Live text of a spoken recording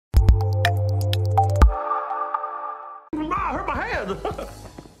ahead.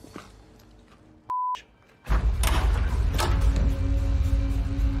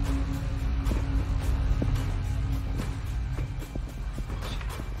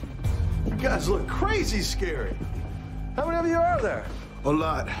 You guys look crazy scary. How many of you are there? A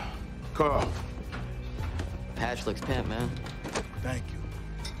lot. Carl. Patch looks pimp, man. Thank you.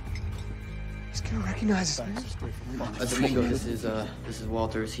 He's gonna recognize us, man. Jenko, this is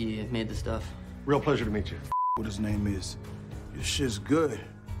Walters. He made the stuff. Real pleasure to meet you. What his name is. Your shit's good.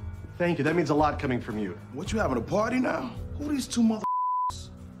 Thank you. That means a lot coming from you. What, you having a party now? Who these two mother?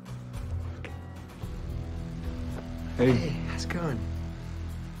 Hey, how's it going?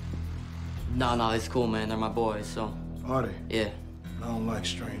 No, it's cool, man. They're my boys, so. Are they? Yeah. I don't like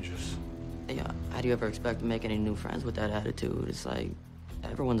strangers. Yeah. How do you ever expect to make any new friends with that attitude? It's like,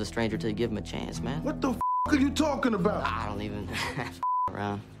 everyone's a stranger till you give them a chance, man. What the are you talking about? I don't even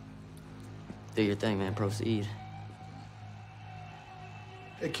around. Do your thing, man. Proceed.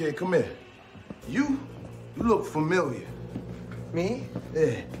 Hey, kid, come here. You look familiar. Me?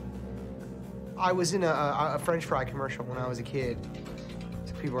 Yeah. I was in a French fry commercial when I was a kid.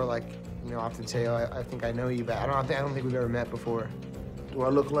 So people are like, you know, often say, oh, I think I know you, but I don't think we've ever met before. Do I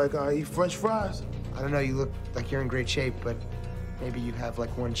look like I eat French fries? I don't know, you look like you're in great shape, but maybe you have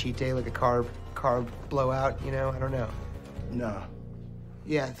like one cheat day, like a carb blowout, you know? I don't know. Nah.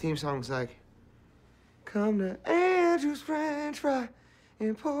 Yeah, the theme song's like, come to Andrew's French Fry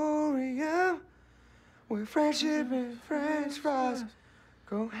Emporium, where friendship and French fries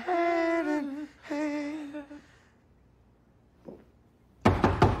go hand in hand.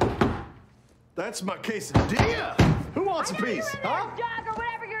 That's my quesadilla. Who wants a piece, huh? Jock or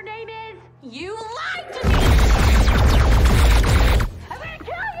whatever your name is. You lied to me. I'm gonna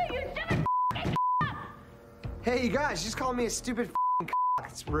kill you, you stupid f***ing c***. Hey, you guys, just call me a stupid f***ing c***.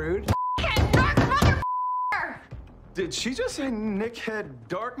 It's rude. Dark motherfucker. Did she just say nickhead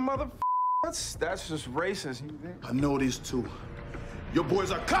dark motherfucker? That's just racist. I know these two. Your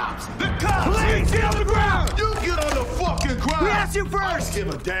boys are cops! They're cops! Please get on the ground! You get on the fucking ground! We asked you first! I don't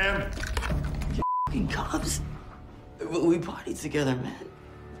give a damn. Fucking cops. We partied together, man.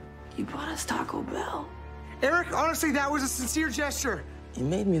 You bought us Taco Bell. Eric, honestly, that was a sincere gesture. You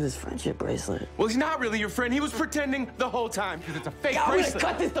made me this friendship bracelet. Well, he's not really your friend. He was pretending the whole time because it's a fake I'm bracelet.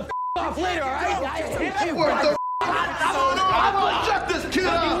 gonna cut this the off later, all right? I hate you. What the I'm gonna shut this kid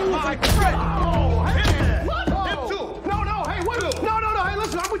up! My friend! Oh, hey! Him too! No, hey, wait! No, hey,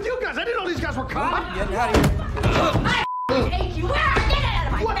 listen, I'm with you guys. I didn't know these guys were cops. I hate you. Where? Get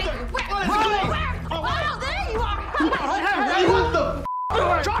out of my face. Where? Oh, there you are. Hey, what the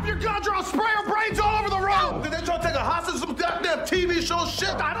Drop your guns or I'll spray your brains all over the road! Did they try to take a hostage some goddamn TV show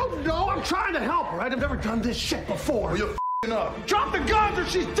shit? I don't know. I'm trying to help, all right? I've never done this shit before. Well, you're f***ing up. Drop the guns or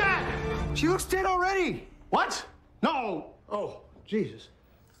she's dead! She looks dead already. What? No. Oh, Jesus.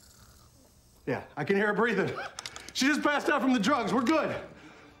 Yeah, I can hear her breathing. She just passed out from the drugs. We're good.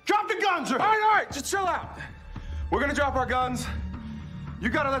 Drop the guns or... All right, just chill out. We're gonna drop our guns. You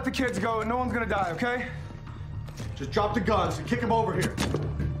gotta let the kids go and no one's gonna die, okay? Just drop the guns and kick them over here.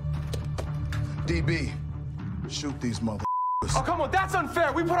 DB, shoot these mother. Oh, come on, that's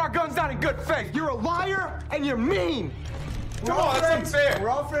unfair. We put our guns down in good faith. You're a liar and you're mean. Come on, that's unfair. We're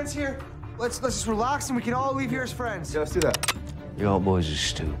all friends here. Let's just relax and we can all leave here as friends. Yeah, let's do that. You all boys are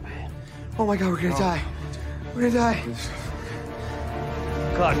stupid. Oh my God, we're gonna die. We're gonna die.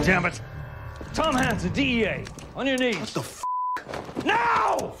 God damn it. Tom Hansen, DEA. On your knees. What the f?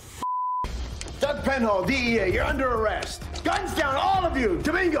 Now! Doug Penhall, DEA, you're under arrest. Guns down, all of you.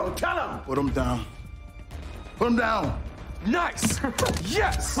 Domingo, tell him. Put him down. Put him down. Nice.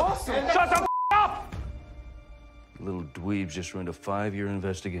 Yes. Awesome. Shut the f up! Little dweebs just ruined a 5-year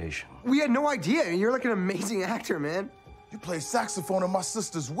investigation. We had no idea. You're like an amazing actor, man. You played saxophone at my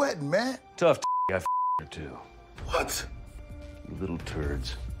sister's wedding, man. Tough I f her too. What? You little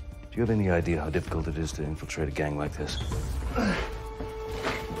turds. Do you have any idea how difficult it is to infiltrate a gang like this?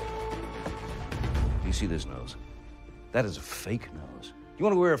 You see this nose? That is a fake nose. You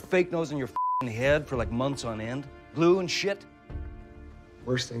want to wear a fake nose in your head for like months on end? Glue and shit?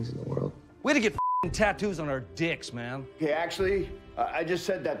 Worst things in the world. We had to get tattoos on our dicks, man. Okay, actually, I just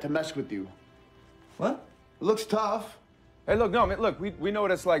said that to mess with you. What? It looks tough. Hey, look, no, man, look, we know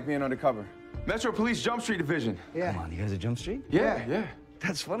what it's like being undercover. Metro Police Jump Street Division. Yeah. Come on, you guys at Jump Street? Yeah.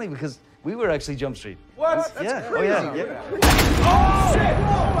 That's funny because we were actually Jump Street. What? That's crazy. Oh, yeah. Oh, shit!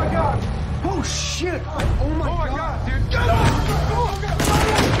 Oh, my God! Oh, shit! Oh, my God, dude! Get up! Oh, God!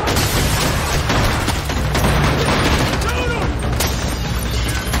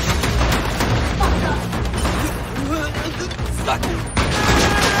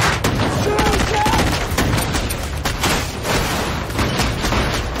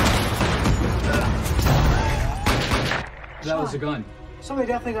 was a gun? Somebody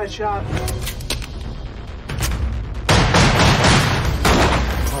definitely got shot.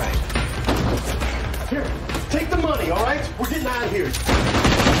 All right. Here, take the money, all right? We're getting out of here.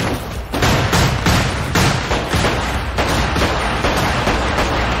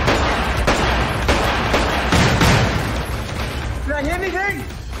 Did I hear anything?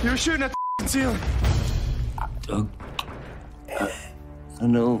 You were shooting at the ceiling. Doug, I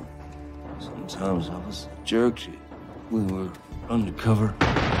know sometimes I was a jerk. We were undercover.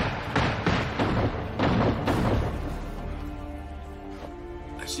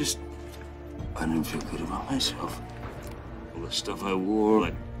 I didn't feel good about myself. All the stuff I wore,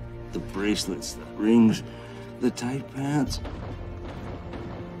 like the bracelets, the rings, the tight pants.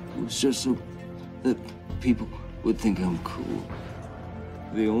 It was just so that people would think I'm cool.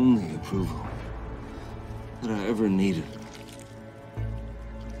 The only approval that I ever needed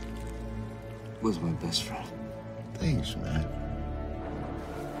was my best friend. Thanks, man.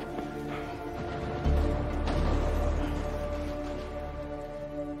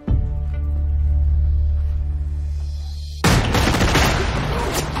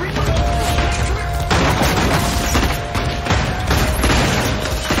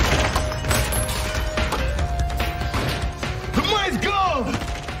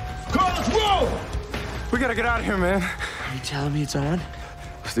 We gotta get out of here, man. Are you telling me it's on?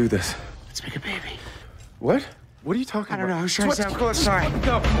 Let's do this. Let's make a baby. What? What are you talking about? I don't know. I was trying to sound cool. Sorry.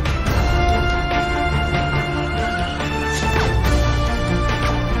 Go.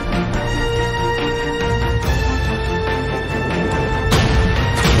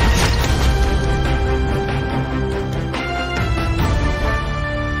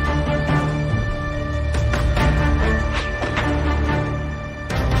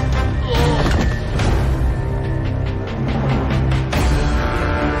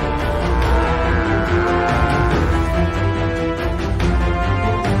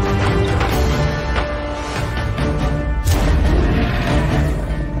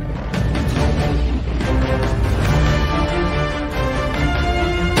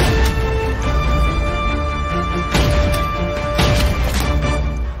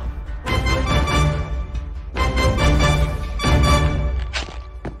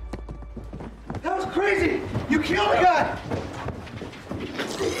 Crazy! You killed a guy!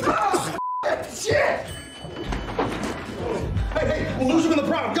 Oh, shit! Hey, we'll lose him in the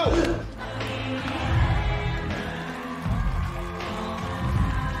prom. Go!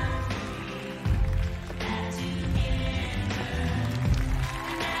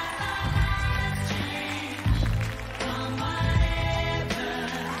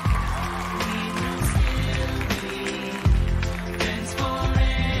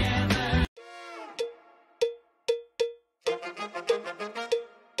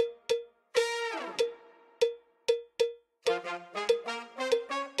 Thank you.